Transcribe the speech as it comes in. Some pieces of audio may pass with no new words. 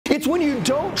It's when you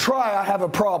don't try, I have a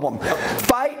problem.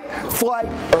 Fight, flight,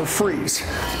 or freeze.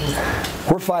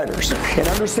 We're fighters. And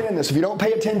understand this, if you don't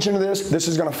pay attention to this, this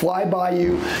is going to fly by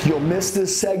you. You'll miss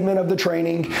this segment of the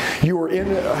training. You are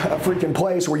in a freaking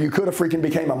place where you could have freaking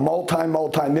became a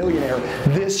multi-millionaire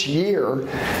this year.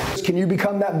 Can you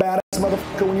become that badass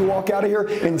motherfucker when you walk out of here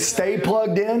and stay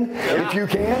plugged in? Yeah. If you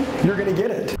can, you're going to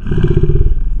get it.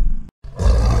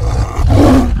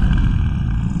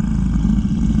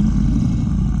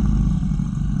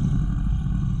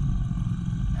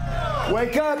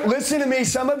 Wake up, listen to me.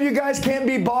 Some of you guys can't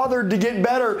be bothered to get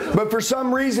better, but for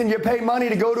some reason you pay money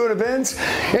to go to an event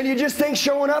and you just think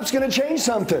showing up's going to change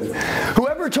something.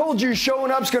 Whoever told you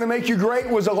showing up's going to make you great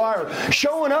was a liar.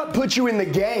 Showing up puts you in the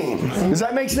game. Does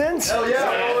that make sense? Hell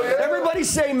yeah. Everybody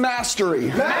say mastery.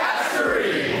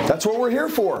 Mastery. That's what we're here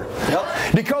for.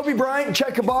 Yep. Did Kobe Bryant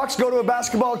check a box, go to a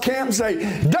basketball camp and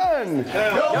say, done?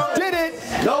 No. Did it?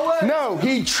 No way. No,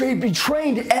 he trained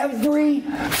every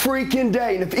freaking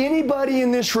day. And if anybody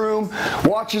in this room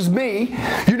watches me,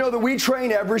 you know that we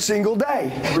train every single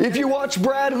day. If you watch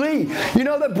Brad Lee, you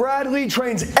know that Brad Lee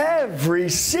trains every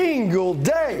single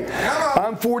day.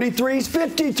 I'm 43, he's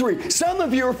 53. Some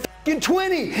of you are f***ing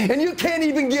 20 and you can't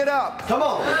even get up. Come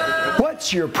on.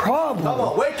 What's your problem? Come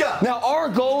on, wake up. Now our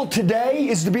goal today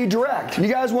is to be direct. You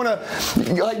guys want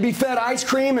to like be fed ice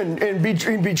cream and be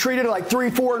treated like 3,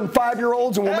 4, and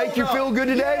 5-year-olds and we'll make you feel good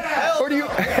today? Yeah. Or do you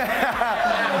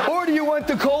or do you want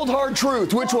the cold hard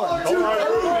truth? Which one?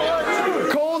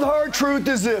 Cold hard truth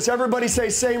is this. Everybody say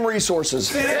same resources.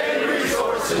 Same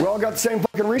resources. We all got the same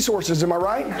fucking resources, am I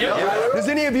right? Yep. Does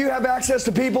any of you have access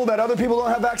to people that other people don't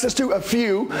have access to? A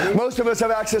few. Most of us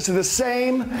have access to the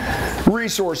same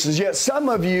resources, yet some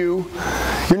of you,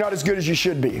 you're not as good as you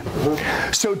should be.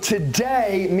 So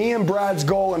today, me and Brad's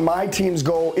goal and my team's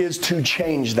goal is to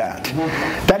change that.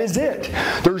 That is it.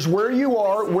 There's where you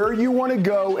are, where you want to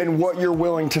go, and what you're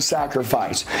willing to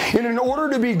sacrifice. And in order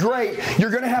to be great,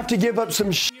 you're going to have to give up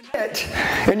some shit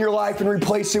in your life and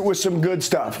replace it with some good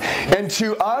stuff. And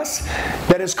to us,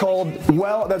 that is called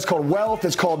wealth. That's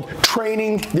called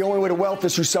training. The only way to wealth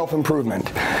is through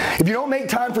self-improvement. If you don't make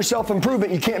time for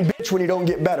self-improvement, you can't bitch when you don't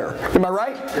get better. Am I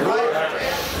right?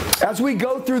 Right. As we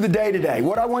go through the day today,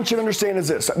 what I want you to understand is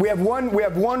this. We have one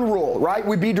rule, right?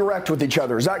 We be direct with each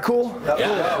other. Is that cool?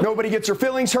 Yeah. Nobody gets their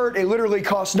feelings hurt. It literally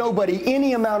costs nobody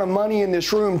any amount of money in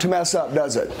this room to mess up,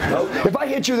 does it? Nope. If I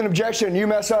hit you with an objection and you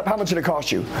mess up, how much did it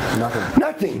cost you? Nothing.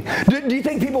 Nothing. Do you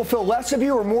think people feel less of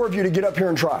you or more of you to get up here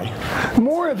and try?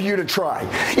 More of you to try.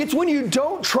 It's when you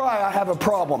don't try, I have a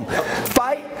problem.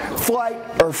 Fight, flight,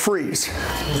 or freeze.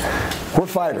 We're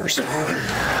fighters.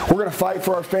 We're going to fight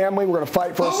for our family. We're going to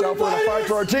fight for ourselves. We're going to fight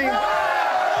for our team.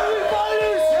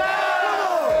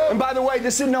 And by the way,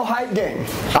 this isn't no hype game.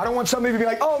 I don't want somebody to be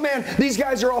like, oh man, these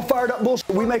guys are all fired up bullshit.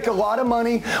 We make a lot of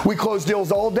money. We close deals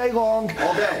all day long.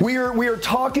 All day. We are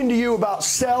talking to you about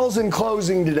sales and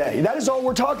closing today. That is all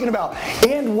we're talking about.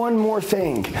 And one more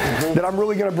thing that I'm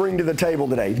really going to bring to the table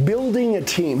today. Building a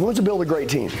team. Who wants to build a great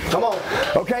team? Come on.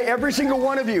 Okay, every single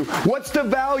one of you. What's the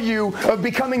value of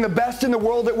becoming the best in the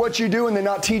world at what you do and then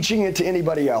not teaching it to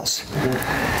anybody else?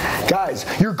 Guys,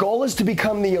 your goal is to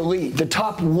become the elite, the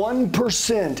top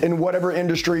 1% in whatever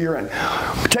industry you're in.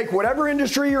 Take whatever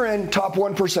industry you're in, top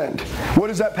 1%. What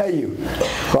does that pay you?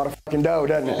 A lot of fucking dough,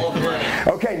 doesn't it?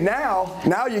 Okay,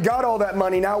 now you got all that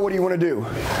money. Now what do you want to do?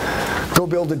 Go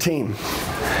build a team.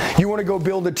 You want to go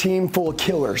build a team full of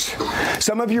killers.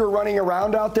 Some of you are running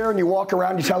around out there and you walk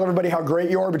around, you tell everybody how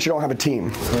great you are, but you don't have a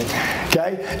team.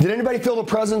 Okay? Did anybody feel the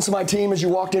presence of my team as you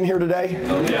walked in here today?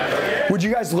 Oh, yeah. Would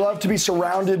you guys love to be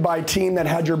surrounded by a team that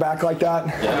had your back like that?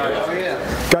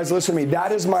 Yeah. Guys, listen to me.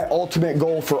 That is my ultimate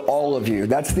goal for all of you.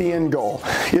 That's the end goal,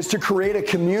 is to create a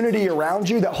community around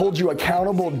you that holds you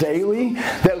accountable daily,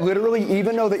 that literally,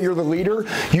 even though that you're the leader,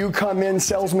 you come in,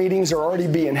 sales meetings are already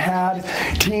being had,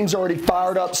 teams already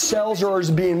fired up, sales are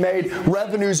already being made,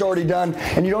 revenue's already done,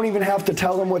 and you don't even have to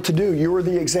tell them what to do. You were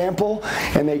the example,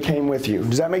 and they came with you.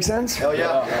 Does that make sense? Hell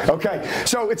yeah. Okay,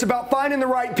 so it's about finding the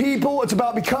right people, it's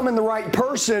about becoming the right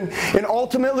person, and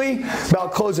ultimately,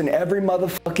 about closing every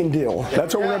motherfucking deal.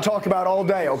 That's what we're going to talk about all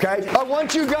day, okay? I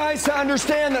want you guys to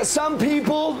understand that some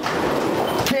people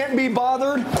can't be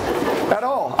bothered at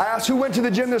all. I asked who went to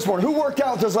the gym this morning. Who worked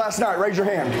out with us last night? Raise your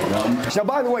hand. Now,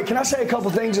 by the way, can I say a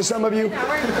couple things to some of you?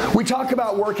 We talk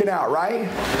about working out, right?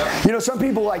 You know, some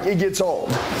people like, it gets old.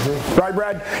 Right,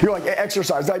 Brad? You're like,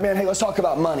 exercise. Like, man, hey, let's talk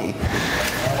about money.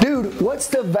 Dude, dude, what's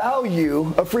the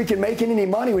value of freaking making any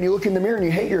money when you look in the mirror and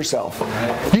you hate yourself?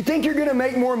 Do you think you're going to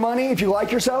make more money if you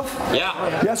like yourself?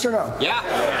 Yeah. Yes or no? Yeah.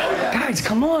 Guys,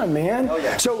 come on, man.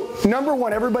 So, number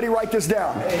one, everybody write this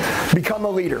down. Become a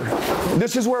leader.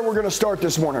 This is where we're going to start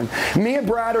this morning. Me and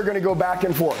Brad are going to go back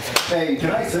and forth. Hey,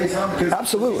 can I say something?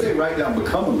 Absolutely. You say write down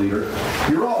become a leader.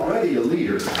 You're already a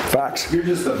leader. Facts. You're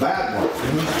just a bad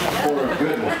one or a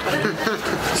good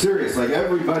one. Serious, like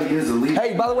everybody is a leader.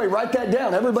 Hey, by the way, write that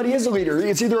down. Everybody is a leader.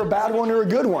 It's either a bad one or a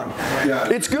good one. Yeah.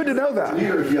 It's good to know that. A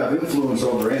leader, if you have influence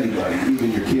over anybody,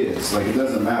 even your kids, like it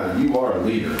doesn't matter. You are a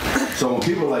leader. So when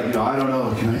people are like, I don't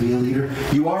know, can I be a leader?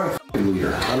 You are a fucking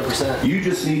leader. 100%. You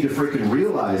just need to freaking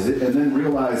realize it and then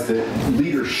realize that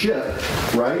leadership,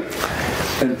 right,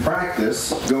 and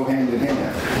practice go hand in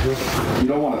hand. You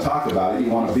don't want to talk about it, you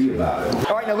want to be about it.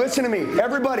 All right, now listen to me.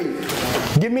 Everybody,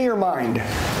 give me your mind.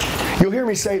 You'll hear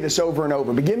me say this over and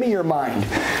over, but give me your mind.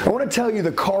 I want to tell you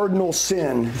the cardinal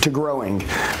sin to growing.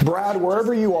 Brad,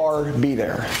 wherever you are, be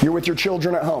there. You're with your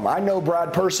children at home. I know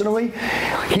Brad personally.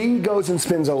 He goes and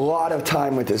spends a lot of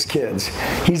time with his kids.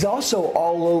 He's also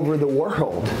all over the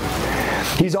world.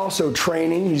 He's also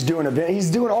training. He's doing events.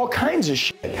 He's doing all kinds of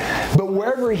shit. But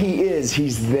wherever he is,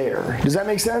 he's there. Does that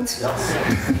make sense?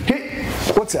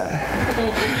 What's that?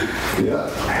 Yeah.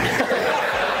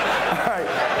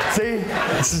 See,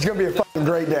 this is going to be a fucking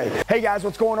great day. Hey guys,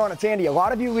 what's going on? It's Andy. A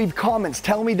lot of you leave comments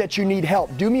telling me that you need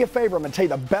help. Do me a favor. I'm going to tell you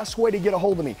the best way to get a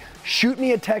hold of me. Shoot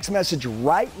me a text message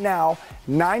right now,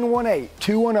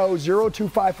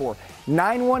 918-210-0254.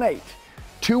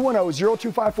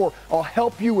 918-210-0254. I'll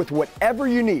help you with whatever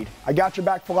you need. I got your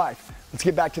back for life. Let's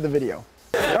get back to the video.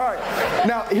 All right,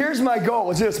 now here's my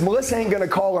goal is this. Melissa ain't gonna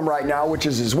call him right now, which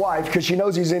is his wife, because she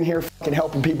knows he's in here fucking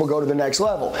helping people go to the next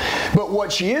level. But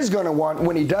what she is gonna want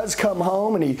when he does come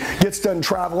home and he gets done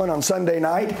traveling on Sunday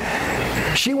night,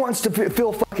 she wants to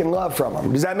feel fucking love from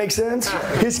him. Does that make sense?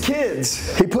 His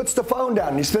kids, he puts the phone down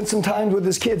and he spends some time with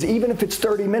his kids. Even if it's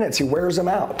 30 minutes, he wears them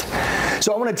out.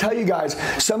 So I want to tell you guys,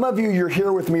 some of you, you're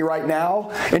here with me right now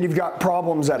and you've got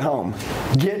problems at home.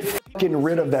 Get fucking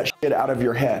rid of that shit out of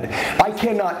your head. I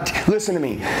cannot, listen to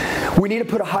me, we need to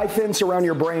put a high fence around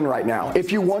your brain right now.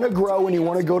 If you want to grow and you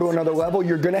want to go to another level,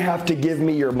 you're going to have to give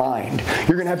me your mind.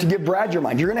 You're going to have to give Brad your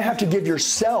mind. You're going to have to give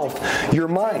yourself your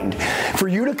mind. For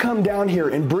you to come down here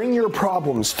and bring your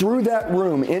problems through that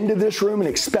room into this room and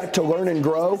expect to learn and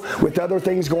grow with other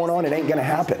things going on, it ain't going to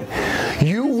happen.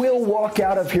 You will walk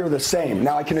out of here the same.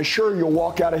 Now, I can assure you'll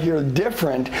walk out of here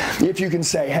different if you can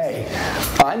say, hey,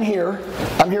 I'm here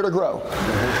to grow.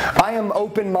 I am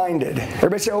open-minded.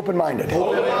 Everybody say open-minded.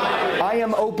 I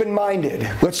am open-minded.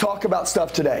 Let's talk about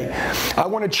stuff today. I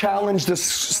want to challenge this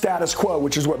status quo,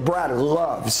 which is what Brad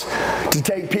loves, to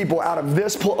take people out of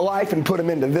this life and put them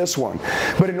into this one.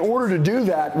 But in order to do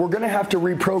that, we're going to have to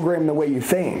reprogram the way you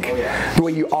think, the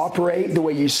way you operate, the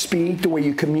way you speak, the way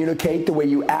you communicate, the way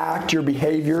you act, your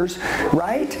behaviors,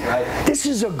 right? This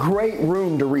is a great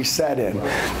room to reset in.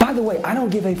 By the way, I don't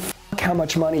give a how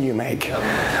much money you make.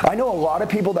 I know a lot of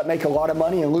people that make a lot of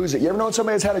money and lose it. You ever know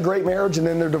somebody that's had a great marriage and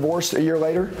then they're divorced a year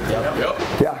later? Yep.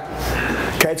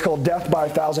 Yeah. Okay, it's called death by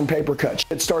 1,000 paper cuts.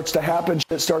 Shit starts to happen,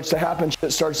 shit starts to happen,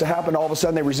 shit starts to happen. All of a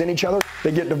sudden they resent each other.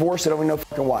 They get divorced. They don't even know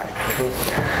fucking why.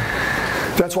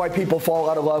 That's why people fall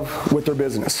out of love with their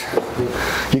business.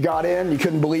 You got in, you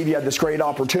couldn't believe you had this great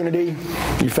opportunity,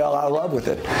 you fell out of love with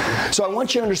it. So I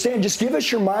want you to understand, just give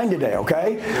us your mind today,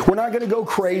 okay? We're not going to go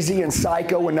crazy and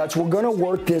psycho and nuts. We're going to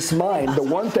work this mind, the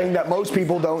one thing that most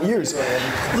people don't use.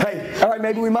 Hey, all right,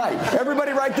 maybe we might.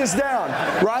 Everybody write this down,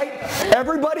 right?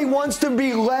 Everybody wants to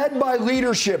be led by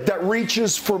leadership that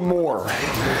reaches for more.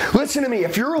 Listen to me,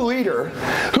 if you're a leader,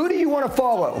 who do you want to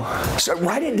follow? So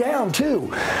write it down too.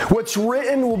 What's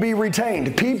written will be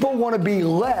retained. People want to be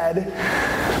led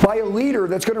by a leader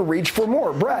that's going to reach for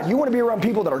more. Brad, you want to be around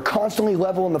people that are constantly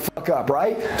leveling the fuck up,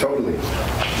 right? Totally.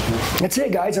 That's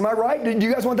it, guys. Am I right? Do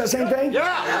you guys want that same thing?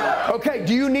 Yeah. Okay,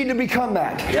 do you need to become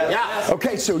that? Yes.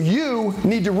 Okay, so you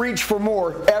need to reach for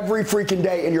more every freaking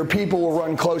day and your people will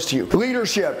run close to you.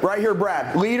 Leadership, right here,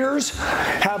 Brad. Leaders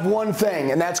have one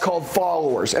thing, and that's called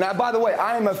followers. And by the way,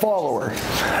 I am a follower.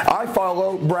 I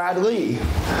follow Brad Lee.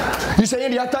 You say,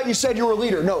 Andy, I thought you said you were a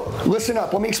leader. No, listen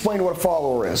up. Let me explain what a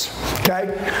follower is,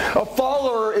 okay? A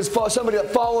follower is somebody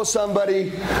that follows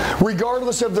somebody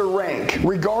regardless of their rank,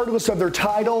 regardless of their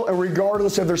title, and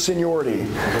regardless of their seniority.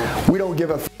 We don't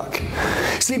give a fuck.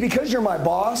 See, because you're my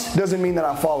boss doesn't mean that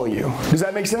I follow you. Does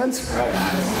that make sense?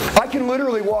 I can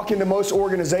literally walk into most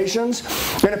organizations,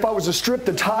 and if I was to strip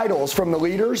the titles from the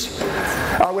leaders,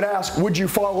 I would ask, would you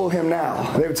follow him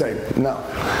now? They would say, no.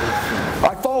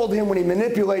 I follow followed him when he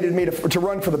manipulated me to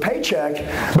run for the paycheck,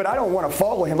 but I don't want to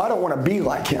follow him. I don't want to be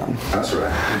like him. That's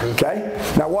right. Okay?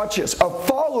 Now watch this. A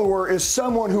follower is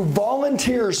someone who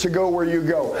volunteers to go where you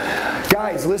go.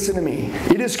 Guys, listen to me.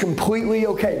 It is completely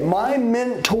okay. My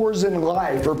mentors in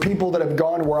life are people that have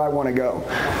gone where I want to go.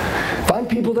 Find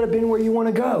people that have been where you want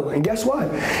to go. And guess what?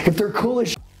 If they're cool as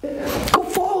shit, go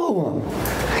follow them.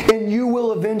 And you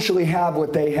will eventually have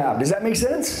what they have. Does that make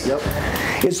sense? Yep.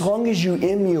 As long as you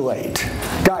emulate.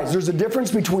 Guys, there's a difference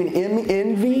between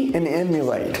envy and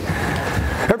emulate.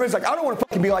 Everybody's like, I don't want to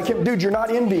fucking be like him. Dude, you're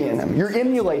not envying him. You're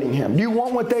emulating him. Do you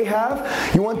want what they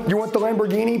have? You want the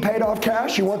Lamborghini paid off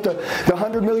cash? You want the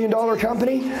 $100 million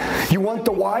company? You want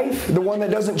the wife, the one that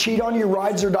doesn't cheat on you,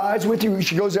 rides or dies with you?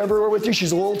 She goes everywhere with you.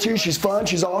 She's loyal to you. She's fun.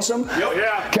 She's awesome. Yep.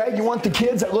 Yeah. Okay? You want the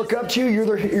kids that look up to you.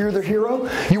 You're their hero.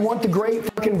 You want the great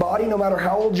fucking body no matter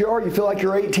how old you are. You feel like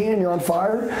you're 18 and you're on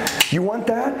fire. You want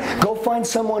that? Go find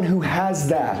someone who has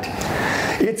that.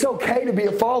 It's okay to be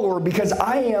a follower because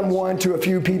I am one to a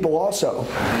few people also.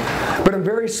 But I'm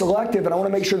very selective, and I want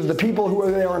to make sure that the people who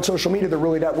are there on social media, they're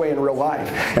really that way in real life.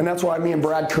 And that's why me and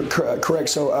Brad connect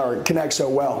so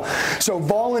well. So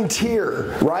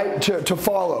volunteer, right, to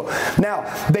follow. Now,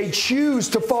 they choose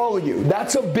to follow you.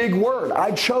 That's a big word.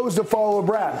 I chose to follow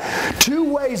Brad. 2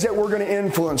 ways that we're going to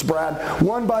influence Brad.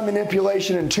 1, by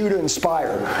manipulation, and 2, to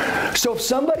inspire. So if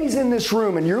somebody's in this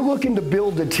room and you're looking to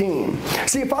build a team,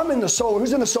 see, if I'm in the solar,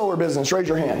 who's in the solar business? Raise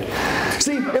your hand.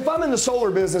 See, if I'm in the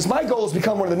solar business, my goal is to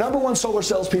become one of the #1 solar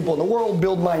salespeople in the world,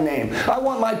 build my name. I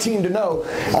want my team to know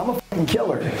I'm a fucking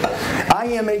killer. I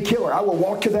am a killer. I will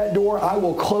walk to that door. I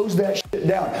will close that shit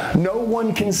down. No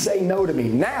one can say no to me.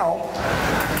 Now,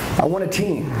 I want a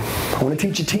team. I want to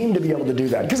teach a team to be able to do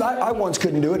that. Because I once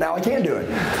couldn't do it. Now I can do it.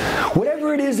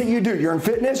 Whatever it is that you do, you're in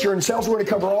fitness, you're in sales, we're going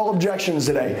to cover all objections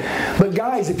today. But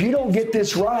guys, if you don't get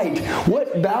this right,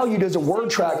 what value does a word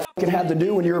track fucking have to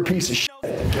do when you're a piece of shit?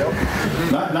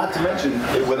 Not to mention,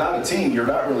 without a team, you're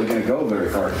not really going to go very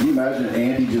far. Can you imagine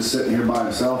Andy just sitting here by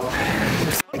himself?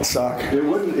 It suck. It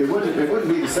wouldn't be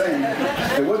the same.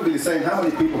 It wouldn't be the same. How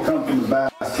many people come from the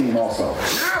badass team also?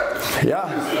 Yeah.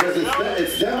 Because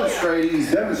it's demonstrating.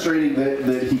 He's demonstrating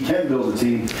that he can build a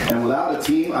team. And without a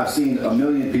team, I've seen a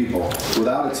million people.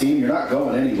 Without a team, you're not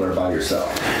going anywhere by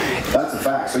yourself. That's a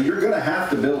fact. So you're going to have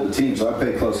to build a team. So I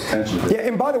pay close attention to it. Yeah,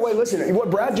 and by the way, listen, what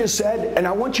Brad just said, and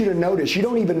I want you to notice, you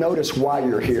don't even notice why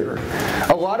you're here.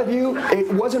 A lot of you,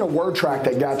 it wasn't a word track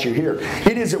that got you here.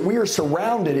 It is that we are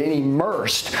surrounded and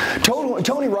immersed.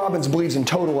 Tony Robbins believes in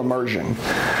total immersion.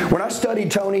 When I studied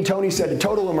Tony said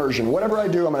total immersion. Whatever I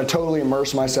do, I'm going to totally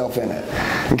immerse myself in it.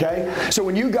 Okay? So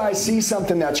when you guys see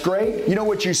something that's great, you know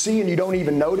what you see and you don't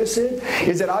even notice it?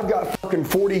 Is that I've got fucking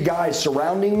 40 guys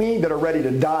surrounding me that are ready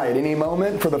to die at any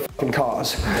moment for the fucking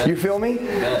cause. You feel me?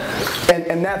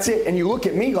 And that's it. And you look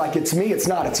at me like it's me, it's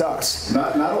not, it's us.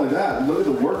 Not only that, look at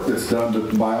the work that's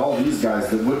done by all these guys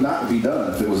that would not be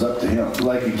done if it was up to him.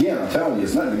 Like, again, I'm telling you,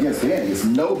 it's nothing against Andy. It's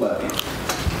nobody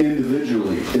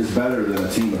individually is better than a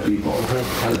team of people.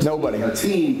 Nobody. A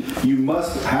team, you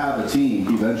must have a team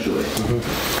eventually.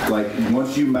 Like,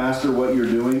 once you master what you're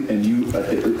doing, and you,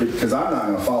 because I'm not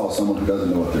going to follow someone who doesn't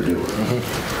know what they're doing.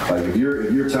 Like, if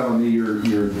you're telling me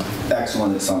you're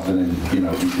excellent at something, and you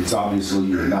know it's obviously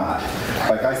you're not.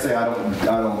 Like I say, I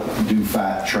don't do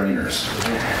fat trainers.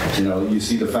 You know, you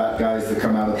see the fat guys that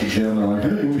come out at the gym, they're like, hey,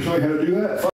 can we show you how to do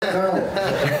that? Fuck no.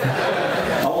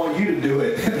 I want you to do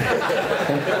it.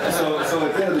 So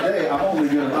at the end of the day, I'm only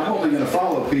gonna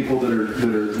follow people that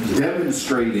are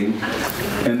demonstrating,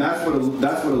 and that's what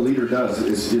a leader does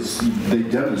is they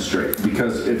demonstrate.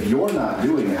 Because if you're not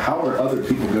doing it, how are other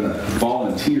people gonna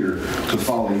volunteer to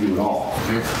follow you at all?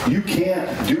 You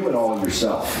can't do it all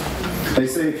yourself. They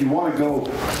say if you want to go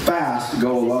fast,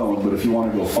 go alone, but if you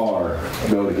want to go far,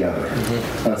 go together.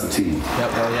 That's a team.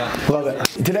 Yep, well, yeah. Love it.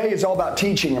 Today is all about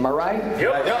teaching, am I right?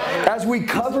 Yep. As we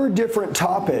cover different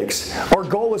topics, our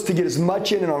goal is to get as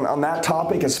much in on that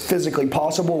topic as physically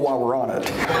possible while we're on it.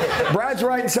 Brad's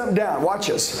writing something down. Watch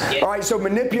this. All right, so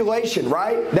manipulation,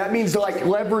 right? That means to like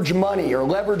leverage money or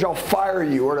leverage I'll fire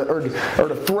you or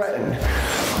to threaten.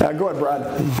 Go ahead, Brad.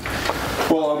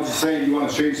 Well, I'm just saying, you want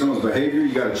to change someone's behavior,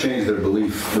 you got to change their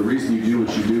belief. The reason you do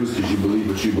what you do is because you believe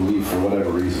what you believe for whatever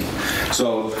reason.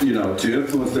 So, you know, to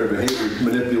influence their behavior,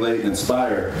 manipulate and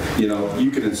inspire, you know,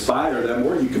 you can inspire them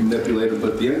or you can manipulate them,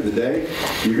 but at the end of the day,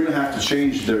 you're going to have to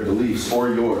change their beliefs or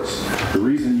yours. The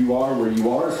reason you are where you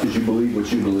are is because you believe what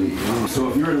you believe. So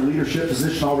if you're in a leadership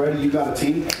position already, you got a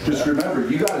team, just remember,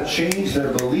 you got to change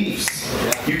their beliefs.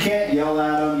 You can't yell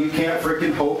at them, you can't freaking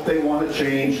really hope they want to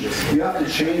change. You have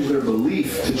to change their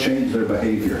belief to change their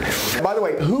behavior. By the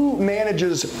way, who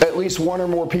manages at least one or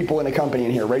more people in a company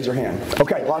in here? Raise your hand.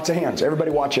 Okay, lots of hands.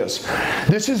 Everybody watch this.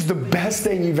 This is the best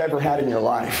thing you've ever had in your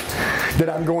life that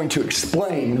I'm going to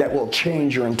explain that will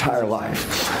change your entire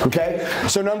life. Okay?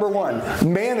 So number one,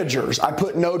 managers, I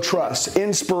put no trust.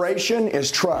 Inspiration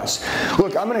is trust.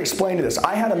 Look, I'm going to explain to this.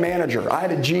 I had a manager. I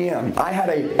had a GM. I had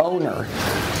an owner.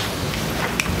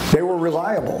 They were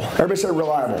reliable. Everybody say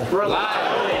reliable.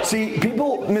 Reliable. See,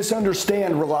 people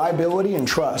misunderstand reliability and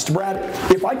trust. Brad,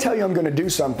 if I tell you I'm going to do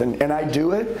something and I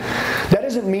do it, that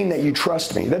doesn't mean that you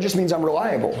trust me. That just means I'm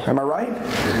reliable. Am I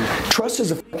right? Trust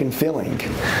is a fucking feeling.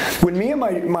 When me and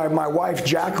my wife,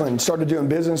 Jacqueline, started doing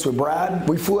business with Brad,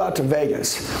 we flew out to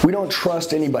Vegas. We don't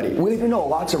trust anybody. We know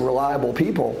lots of reliable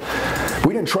people.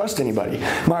 We didn't trust anybody.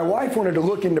 My wife wanted to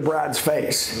look into Brad's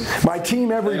face. My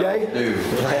team every day.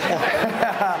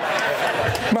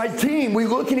 My team, we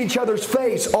look in each other's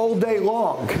face all day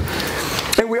long.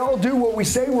 And we all do what we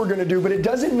say we're going to do, but it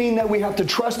doesn't mean that we have to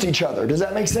trust each other. Does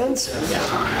that make sense?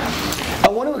 I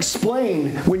want to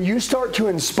explain, when you start to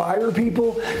inspire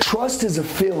people, trust is a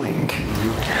feeling.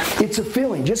 It's a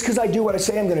feeling. Just because I do what I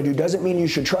say I'm going to do doesn't mean you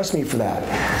should trust me for that.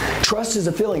 Trust is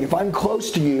a feeling. If I'm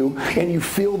close to you and you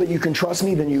feel that you can trust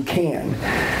me, then you can.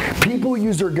 People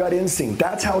use their gut instinct.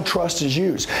 That's how trust is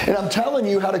used. And I'm telling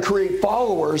you how to create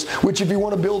followers, which if you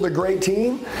want to build a great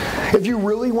team, if you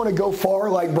really want to go far,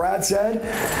 like Brad said,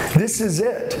 this is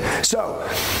it. So,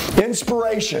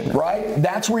 inspiration, right?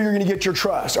 That's where you're going to get your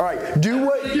trust. All right, do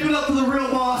what... Give it up to the real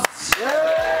boss.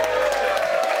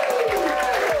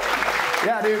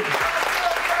 Yeah, dude.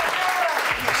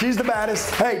 She's the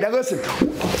baddest. Hey, now listen.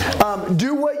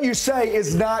 Do what you say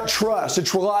is not trust.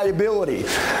 It's reliability.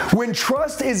 When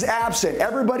trust is absent,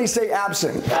 everybody say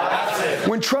absent. Absent.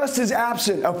 When trust is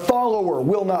absent, a follower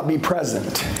will not be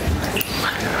present.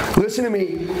 Listen to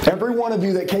me. Every one of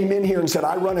you that came in here and said,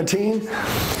 I run a team,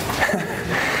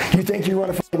 you think you run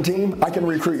a fucking team? I can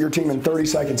recruit your team in 30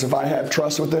 seconds if I have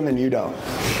trust with them and you don't.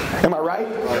 Am I right?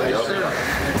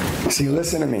 Yes. See,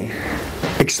 listen to me.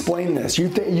 Explain this. You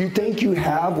think you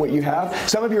have what you have?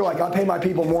 Some of you are like, I pay my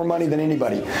people more money than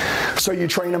anybody. So you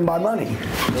train them by money.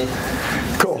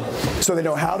 Cool. So they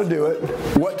know how to do it,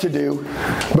 what to do,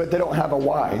 but they don't have a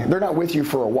why. They're not with you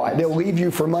for a why. They'll leave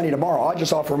you for money tomorrow. I'll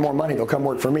just offer more money. They'll come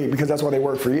work for me because that's why they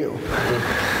work for you.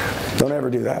 Don't ever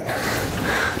do that.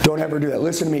 Don't ever do that.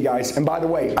 Listen to me, guys. And by the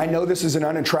way, I know this is an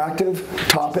unattractive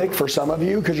topic for some of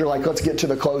you because you're like, let's get to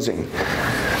the closing.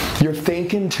 You're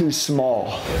thinking too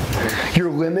small. You're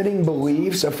limiting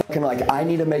beliefs of fucking like, I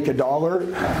need to make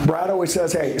 $1. Brad always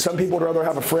says, hey, some people would rather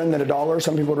have a friend than $1.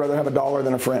 Some people would rather have $1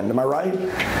 than a friend. Am I right?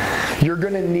 You're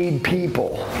going to need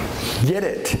people. Get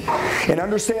it. And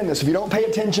understand this. If you don't pay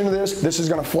attention to this, this is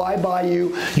going to fly by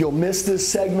you. You'll miss this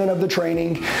segment of the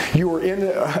training. You were in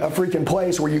a freaking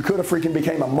place where you could have freaking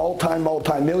became a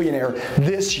multi-millionaire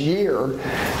this year.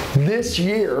 This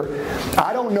year.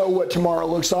 I don't know what tomorrow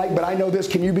looks like, but I know this.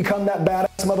 Can you become that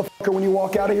badass motherfucker when you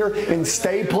walk out of here and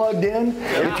stay plugged in?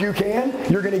 Yeah. If you can,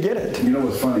 you're going to get it. You know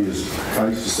what's funny is I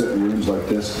used to sit in rooms like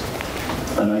this.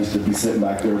 And I used to be sitting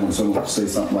back there when someone would say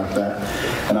something like that.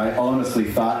 And I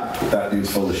honestly thought, that dude's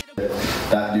full of shit.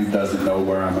 That dude doesn't know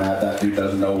where I'm at. That dude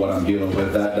doesn't know what I'm dealing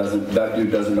with. That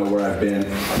dude doesn't know where I've been.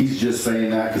 He's just saying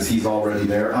that because he's already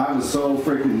there. I was so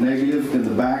freaking negative in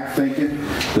the back thinking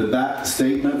that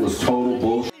statement was total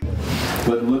bullshit.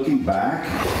 But looking back,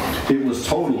 it was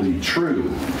totally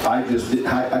true. I just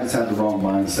had the wrong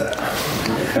mindset.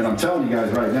 And I'm telling you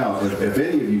guys right now, if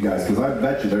any of you guys, because I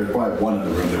bet you there's probably one in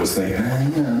the room that was thinking,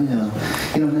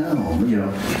 you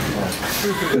know,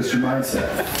 it's your mindset.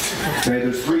 Okay,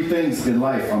 there's 3 things in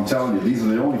life, I'm telling you, these are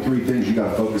the only 3 things you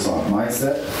got to focus on.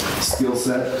 Mindset, skill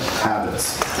set,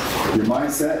 habits. Your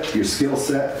mindset, your skill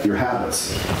set, your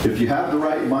habits. If you have the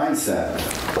right mindset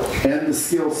and the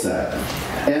skill set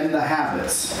and the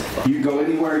habits, you can go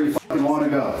anywhere you fucking want to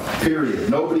go. Period.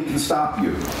 Nobody can stop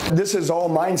you. This is all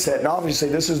mindset, and obviously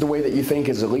this is the way that you think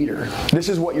as a leader. This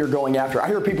is what you're going after. I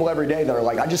hear people every day that are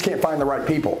like, I just can't find the right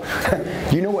people.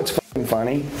 You know what's fucking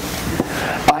funny?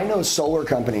 I know solar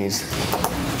companies.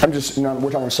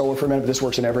 We're talking solar for a minute, but this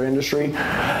works in every industry.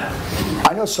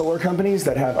 I know solar companies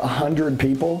that have 100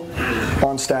 people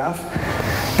on staff,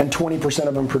 and 20%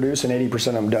 of them produce and 80%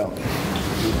 of them don't.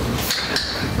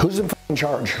 Who's in fucking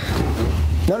charge?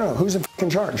 No, who's in fucking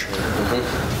charge?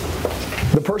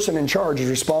 The person in charge is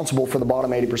responsible for the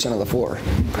bottom 80% of the floor.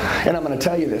 And I'm going to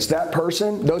tell you this, that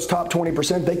person, those top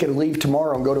 20%, they could leave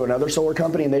tomorrow and go to another solar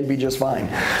company and they'd be just fine.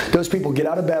 Those people get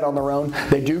out of bed on their own,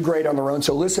 they do great on their own.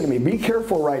 So listen to me, be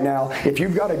careful right now. If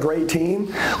you've got a great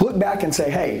team, look back and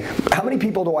say, hey, how many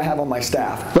people do I have on my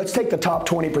staff? Let's take the top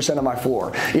 20% of my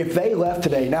floor. If they left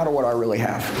today, now to what I really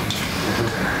have.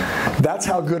 That's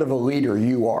how good of a leader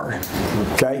you are.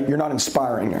 Okay? You're not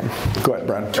inspiring them. Go ahead,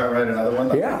 Brad. Can I write another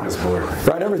one? Yeah.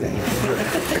 Write everything.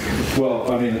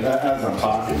 Well, I mean, as I'm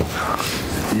talking,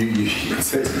 you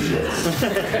say some shit.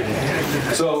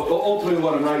 So ultimately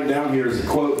what I'm writing down here is a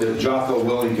quote that Jocko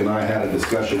Willink and I had a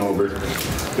discussion over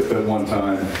at one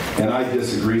time, and I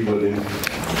disagreed with him.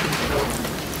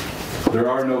 There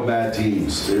are no bad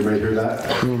teams. Everybody hear that?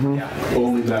 Mm-hmm.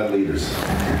 Only bad leaders.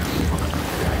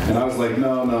 And I was like,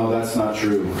 no, that's not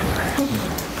true.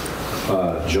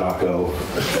 Jocko.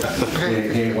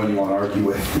 He ain't one you want to argue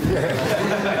with.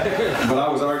 But I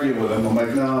was arguing with him. I'm like,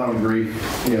 no, I don't agree.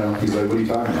 You know, he's like, what are you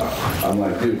talking about? I'm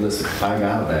like, dude, listen, I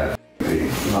got a bad team.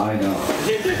 I know.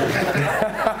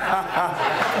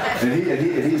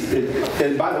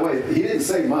 And by the way, he didn't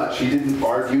say much. He didn't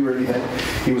argue or anything.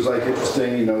 He was like,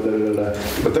 interesting, you know, da-da-da-da.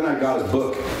 But then I got his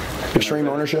book. Extreme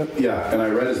Ownership? Yeah, and I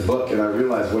read his book and I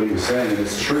realized what he was saying, and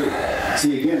it's true.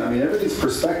 See, again, I mean, everything's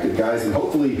perspective, guys, and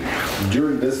hopefully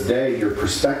during this day, your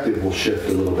perspective will shift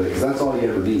a little bit, because that's all you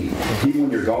ever need. Even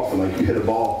when you're golfing, like you hit a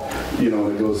ball, you know,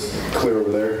 and it goes clear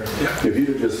over there. Yeah. If you'd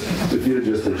have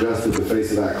just adjusted the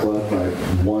face of that club by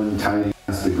one tiny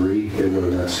degree, it would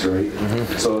have went straight.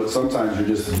 Mm-hmm. So sometimes you're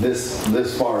just this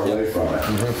far away from it.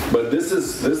 Mm-hmm. But this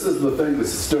is the thing that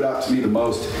stood out to me the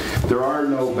most. There are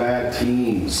no bad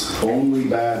teams, only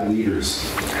bad leaders.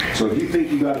 So if you think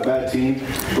you got a bad team,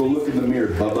 go look in the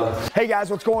mirror, Bubba. Hey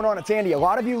guys, what's going on? It's Andy. A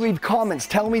lot of you leave comments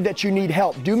telling me that you need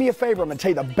help. Do me a favor, I'm going to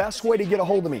tell you the best way to get a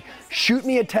hold of me. Shoot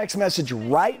me a text message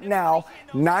right now,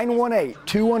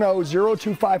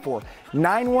 918-210-0254.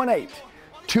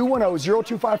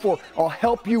 918-210-0254. I'll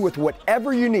help you with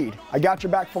whatever you need. I got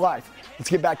your back for life. Let's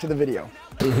get back to the video.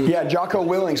 Yeah, Jocko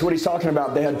Willink's, what he's talking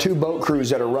about, they had 2 boat crews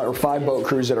that are or 5 boat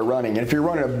crews that are running. And if you're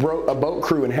running a boat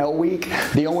crew in Hell Week,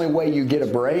 the only way you get a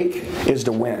break is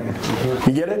to win.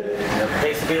 You get it? It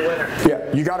pays to be a winner.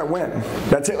 Yeah, you got to win.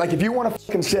 That's it. Like if you want to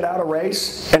fucking sit out a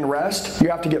race and rest, you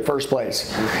have to get first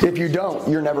place. If you don't,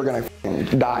 you're never going to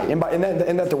die.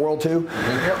 Isn't that the world too?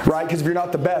 Right? Because if you're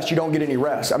not the best, you don't get any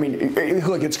rest. I mean,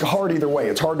 look, it's hard either way.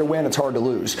 It's hard to win, it's hard to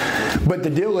lose. But the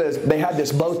deal is, they had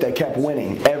this boat that kept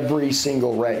winning every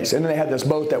single race. And then they had this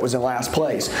boat that was in last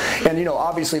place. And you know,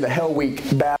 obviously the Hell Week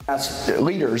badass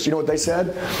leaders, you know what they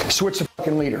said? Switch the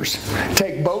fucking leaders.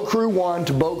 Take boat crew 1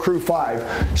 to boat crew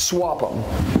 5, swap them.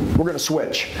 We're going to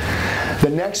switch. The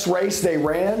next race they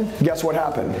ran, guess what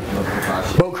happened?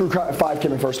 Boat crew 5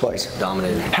 came in first place.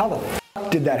 Dominated. How the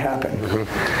fuck did that happen?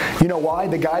 You know why?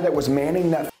 The guy that was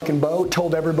manning that fucking boat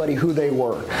told everybody who they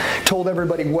were, told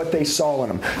everybody what they saw in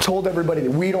them, told everybody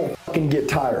that we don't fucking get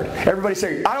tired. Everybody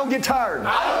say, I don't get tired.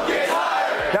 I don't get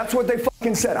tired. That's what they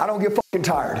fucking said. I don't get fucking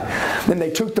tired. Then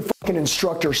they took the fucking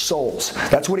instructors' souls.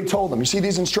 That's what he told them. You see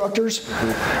these instructors?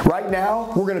 Right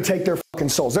now, we're going to take their fucking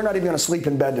souls. They're not even going to sleep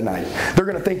in bed tonight. They're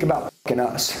going to think about fucking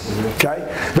us. Okay?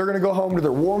 They're going to go home to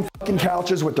their warm fucking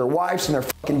couches with their wives and their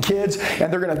fucking kids,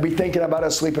 and they're going to be thinking about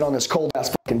us sleeping on this cold ass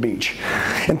fucking beach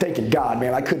and thinking, God,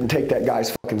 man, I couldn't take that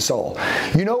guy's fucking soul.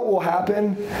 You know what will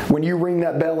happen when you ring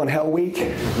that bell in Hell Week?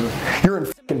 You're in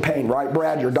fucking pain, right,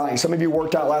 Brad? You're dying. Some of you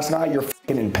worked out last night. You're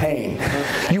fucking in pain.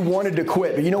 You wanted to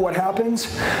quit, but you know what happens?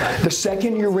 The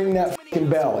second you ring that fucking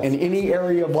bell in any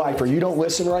area of life where you don't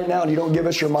listen right now and you don't give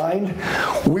us your mind,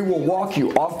 we will walk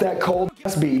you off that cold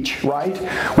ass beach, right?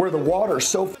 Where the water is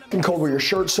so fucking cold, where your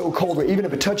shirt's so cold, where even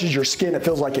if it touches your skin, it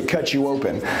feels like it cuts you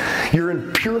open. You're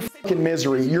in pure fucking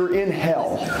misery. You're in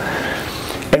hell.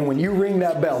 And when you ring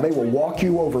that bell, they will walk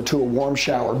you over to a warm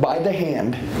shower by the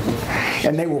hand,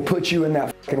 and they will put you in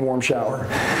that fucking warm shower.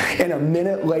 And a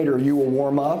minute later, you will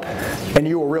warm up, and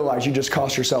you will realize you just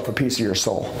cost yourself a piece of your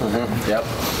soul. Yep.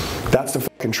 That's the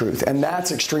fucking truth. And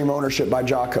that's Extreme Ownership by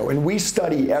Jocko. And we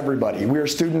study everybody. We are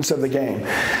students of the game.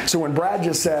 So when Brad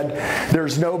just said,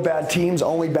 there's no bad teams,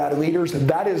 only bad leaders,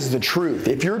 that is the truth.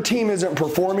 If your team isn't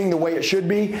performing the way it should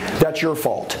be, that's your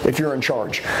fault if you're in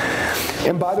charge.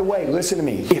 And by the way, listen to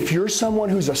me. If you're someone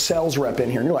who's a sales rep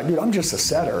in here, and you're like, dude, I'm just a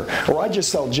setter, or I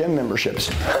just sell gym memberships.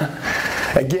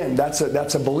 Again, that's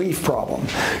a belief problem.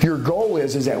 Your goal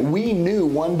is that we knew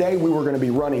one day we were going to be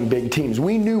running big teams.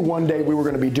 We knew one day we were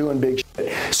going to be doing big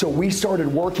shit. So we started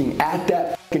working at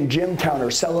that fucking gym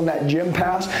counter, selling that gym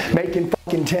pass, making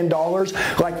fucking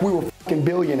 $10 like we were fucking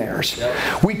billionaires.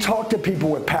 Yep. We talk to people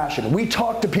with passion. We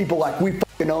talk to people like we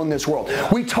fucking own this world.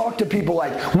 We talked to people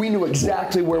like we knew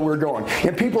exactly where we're going.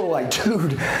 And people are like,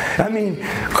 dude, I mean,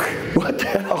 what the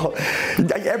hell?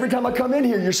 Every time I come in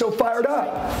here, you're so fired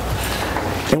up.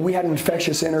 And we had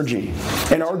infectious energy.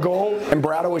 And our goal, and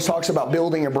Brad always talks about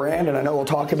building a brand, and I know we'll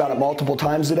talk about it multiple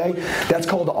times today, that's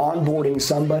called onboarding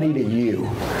somebody to you.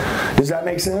 Does that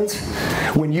make sense?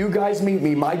 When you guys meet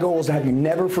me, my goal is to have you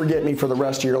never forget me for the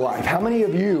rest of your life. How many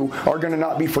of you are going to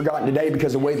not be forgotten today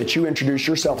because of the way that you introduce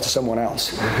yourself to someone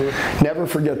else? Never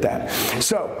forget that.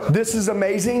 So, this is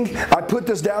amazing. I put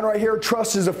this down right here.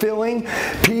 Trust is a feeling.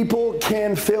 People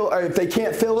can feel, if they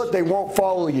can't feel it, they won't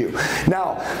follow you.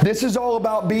 Now, this is all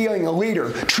about being a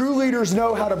leader. True leaders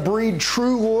know how to breed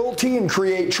true loyalty and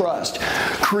create trust.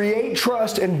 Create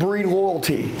trust and breed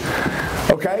loyalty.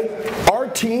 Okay? Our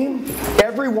team,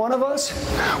 every one of us,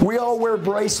 we all wear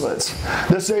bracelets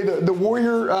that say the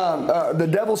warrior, the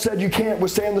devil said you can't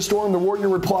withstand the storm. The warrior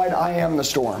replied, I am the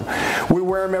storm. We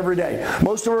wear them every day.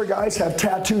 Most of our guys have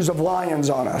tattoos of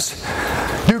lions on us.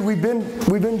 Dude, we've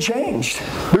been changed.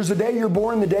 There's the day you're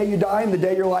born, the day you die, and the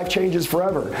day your life changes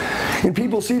forever. And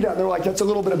people see that and they're like, that's a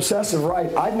little bit obsessive,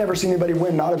 right? I've never seen anybody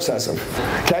win not obsessive.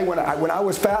 Okay, when I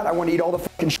was fat, I wanted to eat all the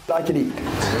fucking shit I could eat.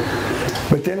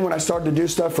 But then when I started to do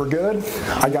stuff for good,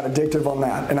 I got addictive on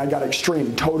that, and I got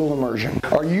extreme, total immersion.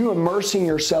 Are you immersing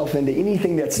yourself into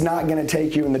anything that's not going to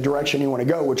take you in the direction you want to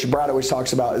go, which Brad always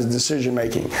talks about is decision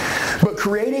making. But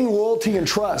creating loyalty and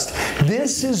trust,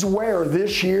 this is where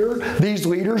this year, these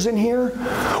leaders in here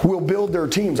will build their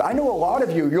teams. I know a lot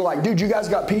of you, you're like, dude, you guys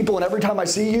got people, and every time I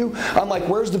see you, I'm like,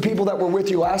 where's the people that were with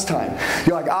you last time?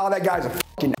 You're like, oh, that guy's a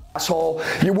fucking asshole.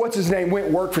 What's his name? Went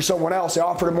and worked for someone else. They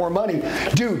offered him more money.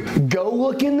 Dude, go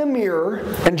look in the mirror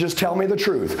and just tell me the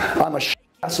truth. I'm a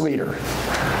shit-ass leader.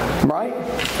 Right?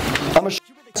 I'm a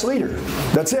shit-ass leader.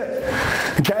 That's it.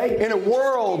 Okay? In a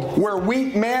world where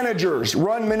weak managers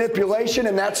run manipulation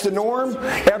and that's the norm,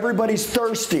 everybody's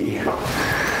thirsty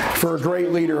for a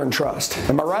great leader and trust.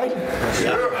 Am I right?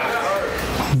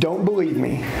 Yeah. Don't believe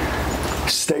me.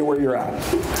 Stay where you're at.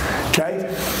 Okay?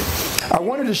 I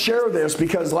wanted to share this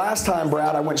because last time,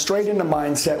 Brad, I went straight into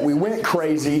mindset. We went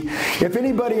crazy. If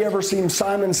anybody ever seen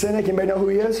Simon Sinek, anybody know who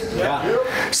he is?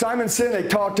 Yeah. Simon Sinek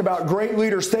talked about great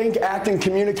leaders think, act, and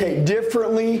communicate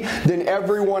differently than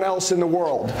everyone else in the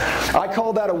world. I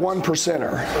call that a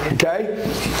 1%er,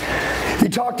 okay? He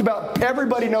talked about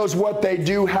everybody knows what they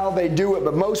do, how they do it,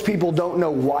 but most people don't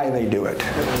know why they do it.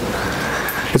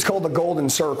 It's called the golden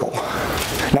circle.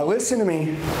 Now listen to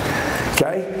me,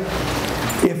 okay?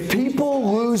 If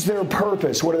people lose their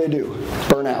purpose, what do?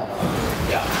 Burn out.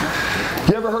 Yeah.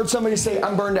 You ever heard somebody say,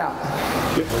 I'm burned out?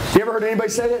 You ever heard anybody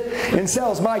say it? In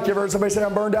sales, Mike, you ever heard somebody say,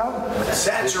 I'm burned out?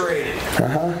 Saturated.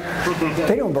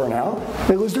 They don't burn out.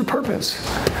 They lose their purpose.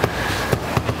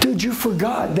 Dude, you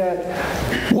forgot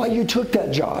that why you took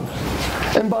that job.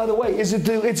 And by the way, is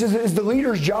the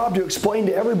leader's job to explain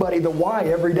to everybody the why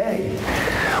every day?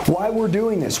 Why we're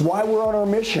doing this, why we're on our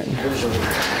mission.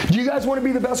 Do you guys want to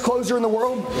be the best closer in the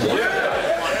world?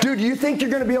 Yeah. Dude, do you think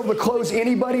you're going to be able to close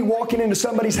anybody walking into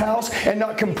somebody's house and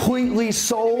not completely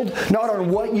sold, not on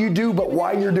what you do, but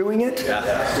why you're doing it?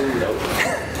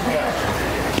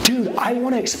 Dude, I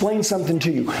want to explain something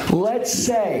to you. Let's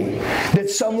say that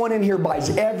someone in here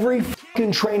buys every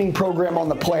fucking training program on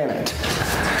the planet,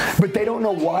 but they don't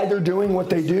know why they're doing what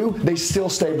they do. They still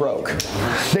stay broke.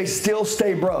 They still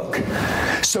stay broke.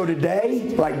 So today,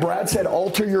 like Brad said,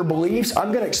 alter your beliefs.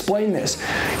 I'm going to explain this.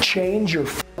 Change your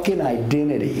fucking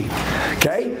identity.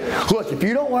 Okay? Look, if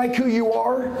you don't like who you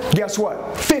are, guess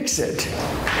what? Fix it.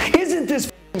 Isn't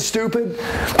this stupid?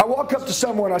 I walk up to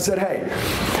someone, I said, hey,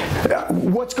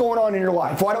 what's going on in your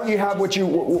life? Why don't you have what you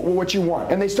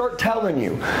want? And they start telling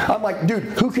you. I'm like, dude,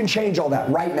 who can change all that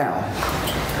right now?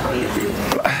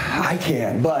 I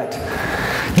can, but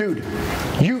dude,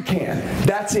 you can.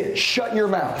 That's it. Shut your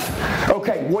mouth.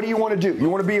 Okay, what do you want to do? You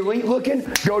want to be elite looking?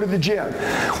 Go to the gym.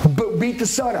 Beat the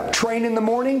sun up. Train in the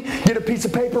morning. Get a piece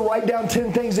of paper. Write down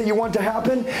 10 things that you want to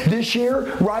happen this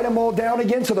year. Write them all down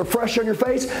again so they're fresh on your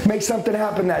face. Make something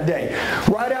happen that day.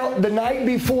 Write out the night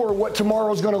before what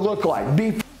tomorrow's going to look like.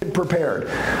 Be prepared.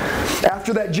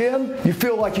 After that gym, you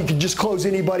feel like you could just close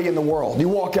anybody in the world. You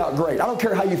walk out great. I don't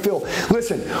care how you feel.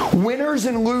 Listen, winners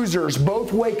and losers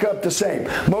both wake up the same.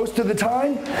 Most of the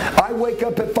time, I wake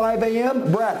up at 5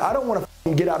 a.m. Brad, I don't want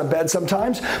to get out of bed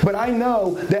sometimes, but I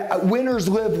know that winners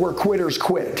live where quitters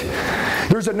quit.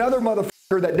 There's another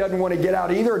motherfucker that doesn't want to get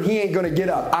out either, and he ain't going to get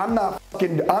up. I'm not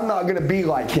going to be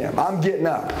like him. I'm getting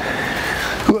up.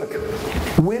 Look,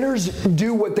 winners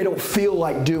do what they don't feel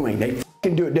like doing. They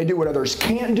do it. They do what others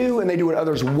can't do, and they do what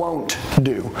others won't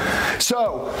do.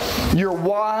 So your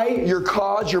why, your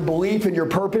cause, your belief, and your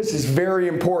purpose is very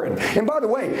important. And by the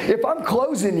way, if I'm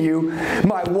closing you,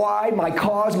 my why, my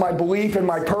cause, my belief, and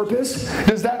my purpose,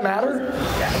 does that matter?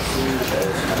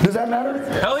 Does that matter?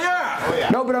 Hell yeah!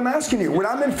 No, but I'm asking you, when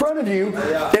I'm in front of you,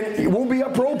 and we'll be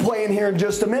up role playing here in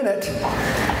just a minute,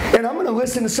 and I'm going to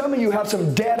listen to some of you have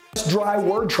some dead dry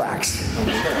word tracks.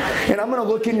 And I'm going to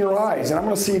look in your eyes and I'm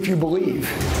going to see if you believe.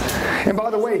 And by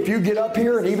the way, if you get up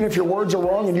here and even if your words are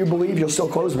wrong and you believe, you'll still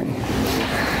close me.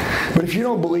 But if you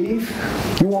don't believe,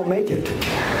 you won't make it.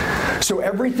 So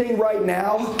everything right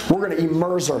now, we're going to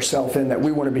immerse ourselves in that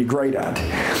we want to be great at.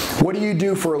 What do you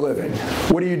do for a living?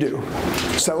 What do you do?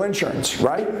 Sell insurance,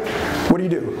 right? What do you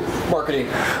do? Marketing.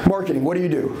 Marketing. What do you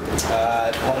do?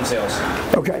 Home sales.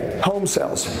 Okay, home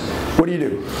sales. What do you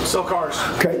do? Sell cars.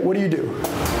 Okay, what do you do?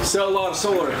 Sell a lot of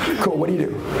solar. Cool, what do you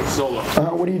do? Solar.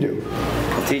 What do you do?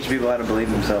 Teach people how to believe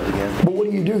in themselves again. But what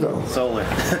do you do though? Solar.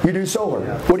 You do solar.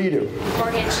 What do you do?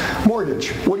 Mortgage. Mortgage.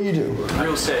 What do you do?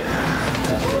 Real estate.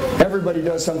 Everybody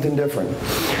does something different.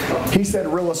 He said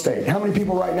real estate. How many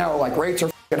people right now are like, rates are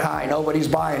f***ing high, nobody's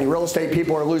buying. Real estate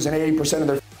people are losing 80% of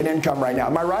their f***ing income right now.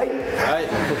 Am I right? Right.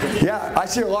 Yeah, I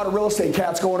see a lot of real estate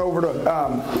cats going over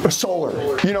to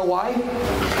solar. You know why?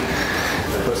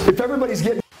 If everybody's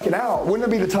getting f***ing out, wouldn't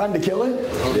it be the time to kill it?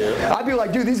 Yeah. I'd be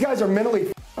like, dude, these guys are mentally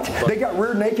f***ed. They got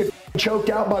rear naked, choked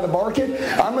out by the market.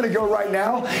 I'm going to go right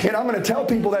now and I'm going to tell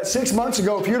people that 6 months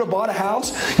ago, if you'd have bought a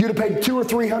house, you'd have paid $200,000 or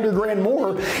 $300,000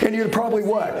 more, and you'd have probably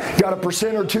what? Got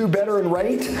 1% or 2% better in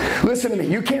rate? Listen to me.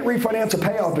 You can't refinance a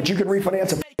payoff, but you can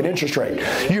refinance a interest rate.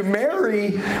 You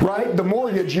marry, right, the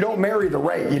mortgage. You don't marry the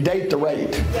rate. You date the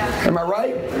rate. Yeah. Am I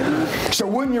right? So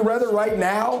wouldn't you rather right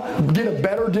now get a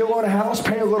better deal on a house,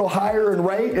 pay a little higher in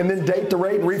rate, and then date the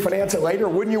rate and refinance it later?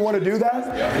 Wouldn't you want to do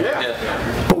that?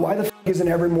 Yeah. But why the f*** isn't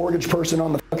every mortgage person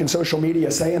on the fucking social media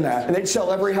saying that? And they'd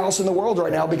sell every house in the world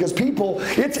right now because people,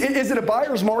 is it a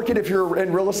buyer's market if you're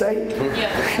in real estate?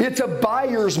 Yeah. It's a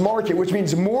buyer's market, which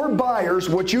means more buyers,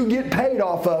 what you get paid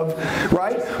off of,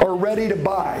 right, are ready to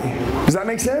buy. Does that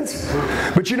make sense?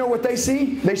 But you know what they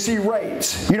see? They see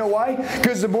rates. You know why?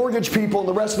 Because the mortgage people and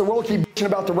the rest of the world keep bitching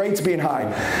about the rates being high.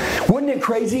 Wasn't it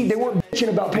crazy? They weren't bitching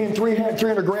about paying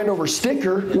 $300,000 over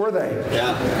sticker, were they?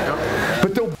 Yeah.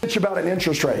 But they'll bitch about an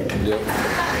interest rate. Yep.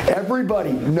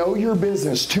 Everybody, know your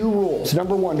business. 2 rules.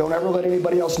 Number 1, don't ever let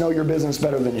anybody else know your business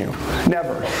better than you.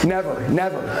 Never, never,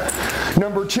 never.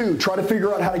 Number 2, try to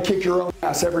figure out how to kick your own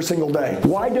ass every single day.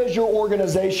 Why does your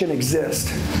organization exist?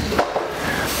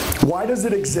 Why does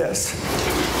it exist?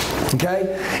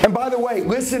 Okay? And by the way,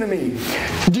 listen to me.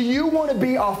 Do you want to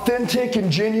be authentic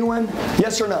and genuine?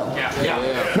 Yes or no?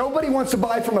 Yeah. Nobody wants to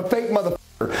buy from a fake motherfucker.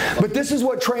 But this is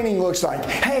what training looks like.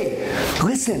 Hey,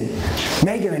 listen,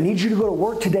 Megan, I need you to go to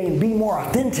work today and be more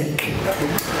authentic.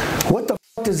 What the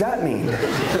f does that mean?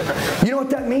 You know what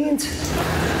that means?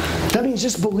 That means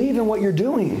just believe in what you're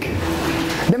doing.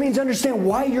 That means understand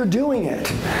why you're doing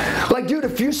it. Like, dude,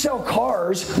 if you sell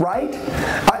cars, right?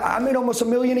 I made almost $1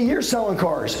 million a year selling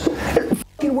cars.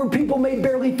 Where people made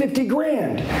barely 50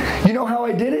 grand. You know how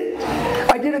I did it?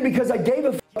 I did it because I gave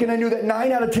a and I knew that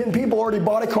 9 out of 10 people already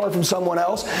bought a car from someone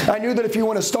else. I knew that if you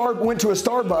went to a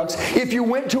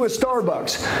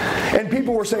Starbucks, and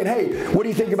people were saying, hey, what do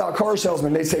you think about car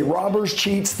salesmen? They'd say robbers,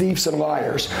 cheats, thieves, and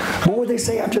liars. What would they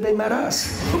say after they met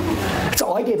us? That's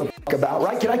all I gave a about,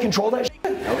 right? Can I control that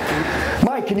shit?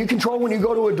 Mike, can you control when you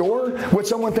go to a door what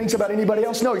someone thinks about anybody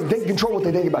else? No, you can control what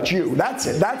they think about you. That's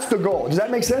it. That's the goal. Does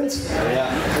that make sense?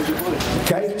 Yeah.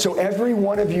 Okay, so every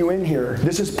one of you in here,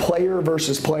 this is player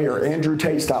versus player, Andrew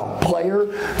Tate style. Player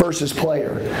versus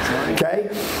player. Okay?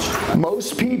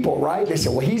 Most people, right, they say,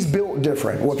 well, he's built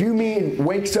different. Well, if you mean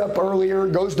wakes up earlier,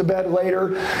 goes to bed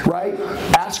later, right,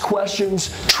 asks questions,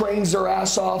 trains their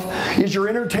ass off, is your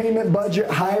entertainment budget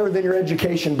higher than your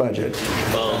education budget?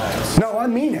 No, I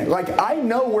mean it. Like, I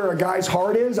know where a guy's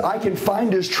heart is. I can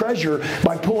find his treasure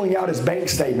by pulling out his bank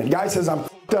statement. Guy says, I'm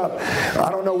up. I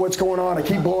don't know what's going on. I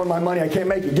keep blowing my money. I can't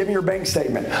make it. Give me your bank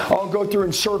statement. I'll go through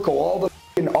and circle all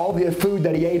the food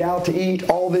that he ate out to eat,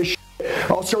 all this shit.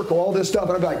 I'll circle all this stuff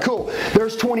and I'll be like, cool,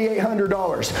 there's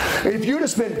 $2,800. If you'd have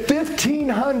spent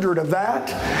 $1,500 of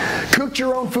that, cooked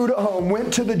your own food at home,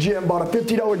 went to the gym, bought a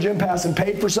 $50 gym pass and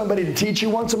paid for somebody to teach you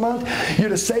once a month,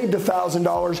 you'd have saved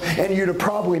 $1,000 and you'd have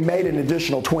probably made an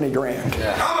additional 20 grand.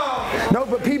 Yeah. No,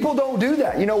 but people don't do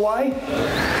that. You know why?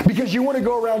 Because you want to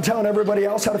go around telling everybody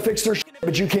else how to fix their shit,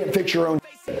 but you can't fix your own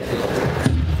shit.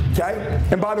 Okay?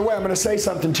 And by the way, I'm going to say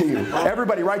something to you.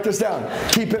 Everybody write this down.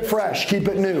 Keep it fresh. Keep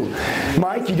it new.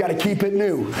 Mike, you got to keep it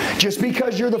new. Just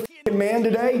because you're the f***ing man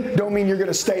today, don't mean you're going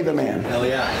to stay the man. Hell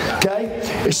yeah. Okay?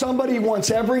 If somebody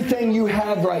wants everything you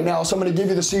have right now, so I'm going to give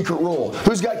you the secret rule.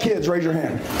 Who's got kids? Raise your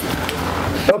hand.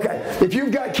 Okay, if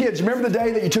you've got kids, remember the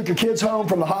day that you took your kids home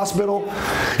from the hospital?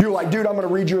 You're like, dude, I'm going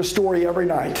to read you a story every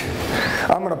night.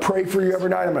 I'm going to pray for you every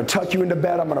night. I'm going to tuck you into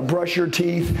bed. I'm going to brush your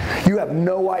teeth. You have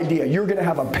no idea. You're going to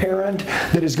have a parent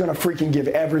that is going to freaking give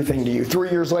everything to you. 3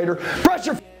 years later, brush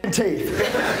your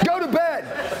teeth. Go to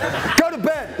bed. Go to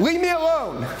bed. Leave me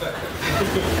alone.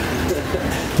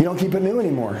 You don't keep it new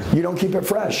anymore. You don't keep it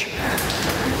fresh.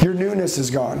 Your newness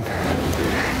is gone.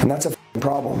 And that's a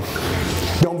problem.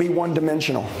 Don't be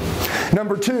one-dimensional.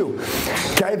 Number 2,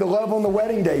 okay, the love on the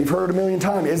wedding day. You've heard a million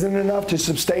times. Isn't it enough to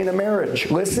sustain a marriage?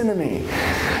 Listen to me.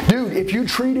 Dude, if you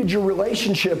treated your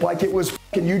relationship like it was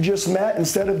f***ing you just met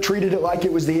instead of treated it like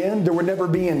it was the end, there would never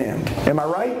be an end. Am I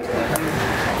right?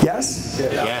 Yes?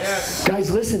 Yes.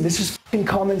 Guys, listen, this is f***ing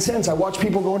common sense. I watch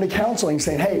people go into counseling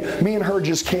saying, hey, me and her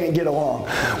just can't get along.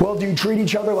 Well, do you treat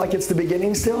each other like it's the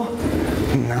beginning still?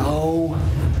 No.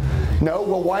 No?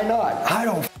 Well, why not? I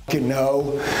don't f***ing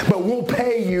know. But we'll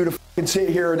pay you to f***ing sit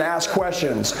here and ask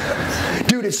questions.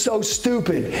 Dude, it's so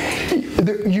stupid.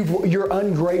 You're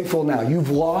ungrateful now.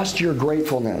 You've lost your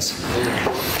gratefulness.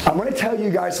 I'm going to tell you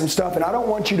guys some stuff, and I don't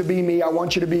want you to be me. I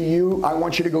want you to be you. I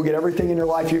want you to go get everything in your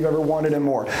life you've ever wanted and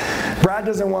more. Brad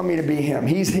doesn't want me to be him.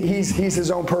 He's his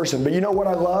own person. But you know what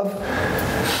I love?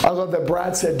 I love that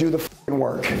Brad said, do the f***ing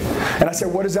work. And I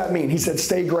said, what does that mean? He said,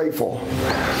 stay grateful.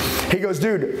 He goes,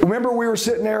 dude, remember we were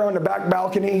sitting there on the back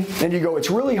balcony, and you go, it's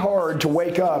really hard to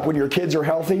wake up when your kids are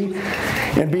healthy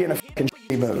and be in a f***ing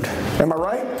shitty mood. Am I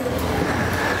right?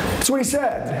 That's what he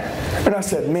said. And I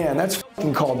said, man, that's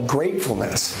f***ing called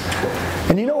gratefulness.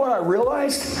 And you know what I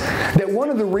realized? That one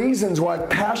of the reasons why I've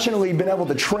passionately been able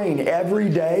to train every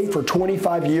day for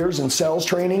 25 years in sales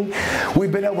training,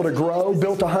 we've been able to grow,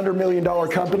 built a $100 million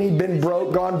company, been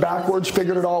broke, gone backwards,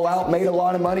 figured it all out, made a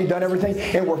lot of money, done everything,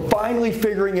 and we're finally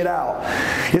figuring it out,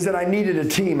 is that I needed a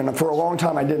team, and for a long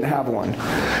time I didn't have one.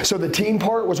 So the team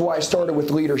part was why I started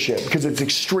with leadership, because it's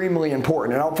extremely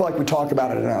important, and I don't feel like we talk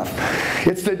about it enough.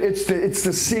 It's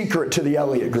the secret to the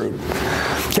Elliott Group.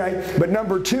 Okay? But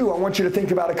number 2, I want you to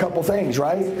think about a couple things,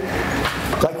 right?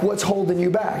 Like what's holding you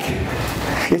back?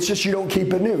 It's just you don't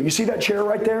keep it new. You see that chair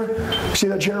right there? See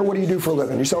that chair? What do you do for a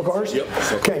living? You sell cars? Yep.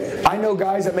 Okay. I know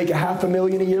guys that make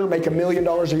 $500,000 a year, make $1 million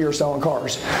a year selling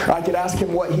cars. I could ask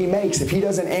him what he makes. If he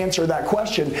doesn't answer that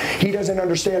question, he doesn't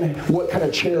understand what kind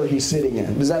of chair he's sitting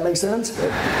in. Does that make sense?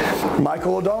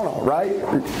 Michael O'Donnell, right?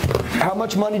 How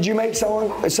much money did you make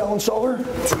selling solar?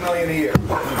 $2 million a year.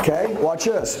 Okay, watch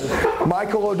this.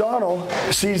 Michael O'Donnell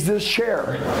sees this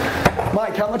chair.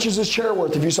 Mike, how much is this chair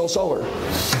worth if you sell solar?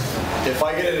 If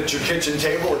I get it at your kitchen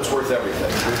table, it's worth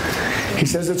everything. He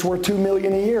says it's worth $2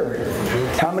 million a year.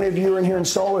 How many of you are in here in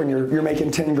solar and you're making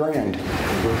 10 grand?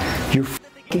 You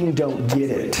f***ing don't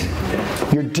get it.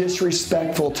 You're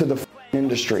disrespectful to the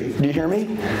industry. Do you hear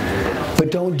me? But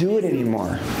don't do it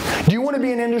anymore. Do you want to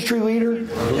be an industry leader?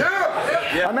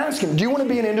 Yeah. I'm asking, do you want to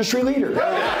be an industry leader?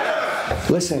 Yeah.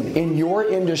 Listen, in your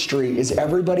industry, is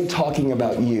everybody talking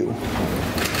about you?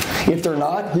 If they're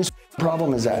not, whose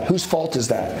problem is that? Whose fault is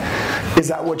that? Is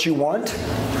that what you want?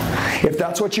 If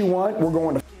that's what you want, we're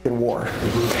going to f***ing war.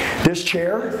 This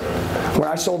chair, when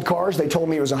I sold cars, they told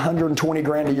me it was 120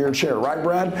 grand a year chair. Right,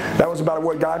 Brad? That was about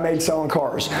what guy made selling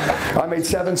cars. I made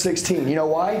 716. You know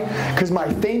why? Because my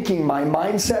thinking, my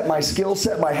mindset, my skill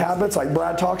set, my habits, like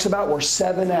Brad talks about, were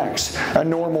 7x a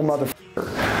normal motherfucker.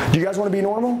 Do you guys want to be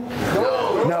normal?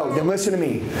 No, then listen to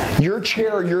me. Your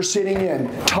chair you're sitting in,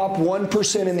 top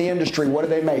 1% in the industry, what do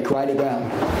they make? Write it down.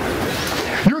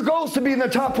 Your goal is to be in the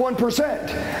top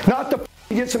 1%, not to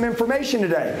get some information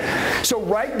today. So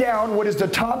write down what is the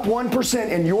top 1%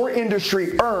 in your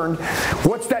industry earn.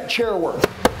 What's that chair worth?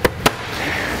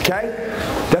 Okay?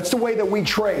 That's the way that we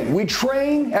train. We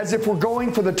train as if we're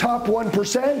going for the top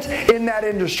 1% in that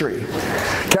industry.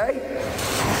 Okay?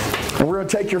 And we're going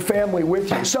to take your family with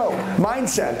you. So,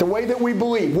 mindset, the way that we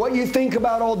believe, what you think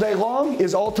about all day long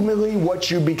is ultimately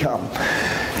what you become.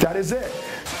 That is it.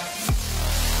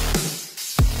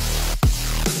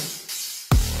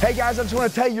 Hey guys, I just want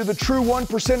to tell you, you're the true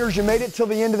 1%ers. You made it till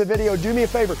the end of the video. Do me a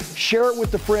favor, share it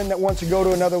with a friend that wants to go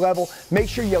to another level. Make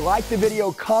sure you like the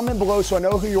video, comment below so I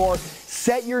know who you are,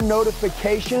 set your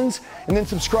notifications, and then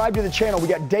subscribe to the channel. We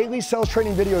got daily sales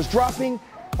training videos dropping.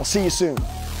 I'll see you soon.